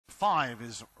5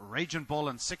 is Raging Bull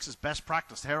and 6 is Best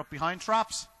Practice. Hair up behind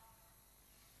traps.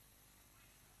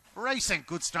 Racing,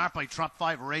 good start by trap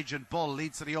 5, Raging Bull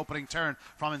leads to the opening turn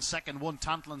from in second 1,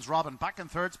 TANTALLONS ROBIN. Back in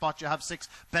third spot you have 6,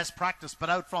 Best Practice, but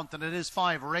out front, and it is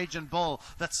 5, Raging Bull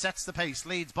that sets the pace,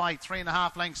 leads by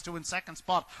 3.5 lengths to in second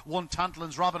spot 1,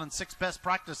 TANTALLONS ROBIN, and 6, Best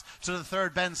Practice to the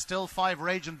third bend, still 5,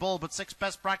 Raging Bull, but 6,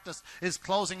 Best Practice is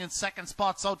closing in second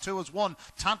spot, so too is 1,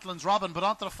 TANTALLONS ROBIN, but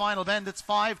onto the final bend it's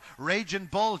 5, Raging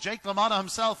Bull. Jake LaMotta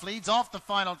himself leads off the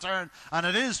final turn, and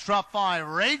it is trap 5,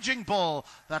 Raging Bull,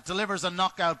 that delivers a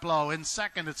knockout blow. In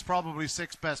second it's probably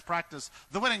 6, Best Practice.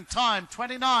 The winning time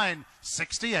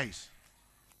 29:68.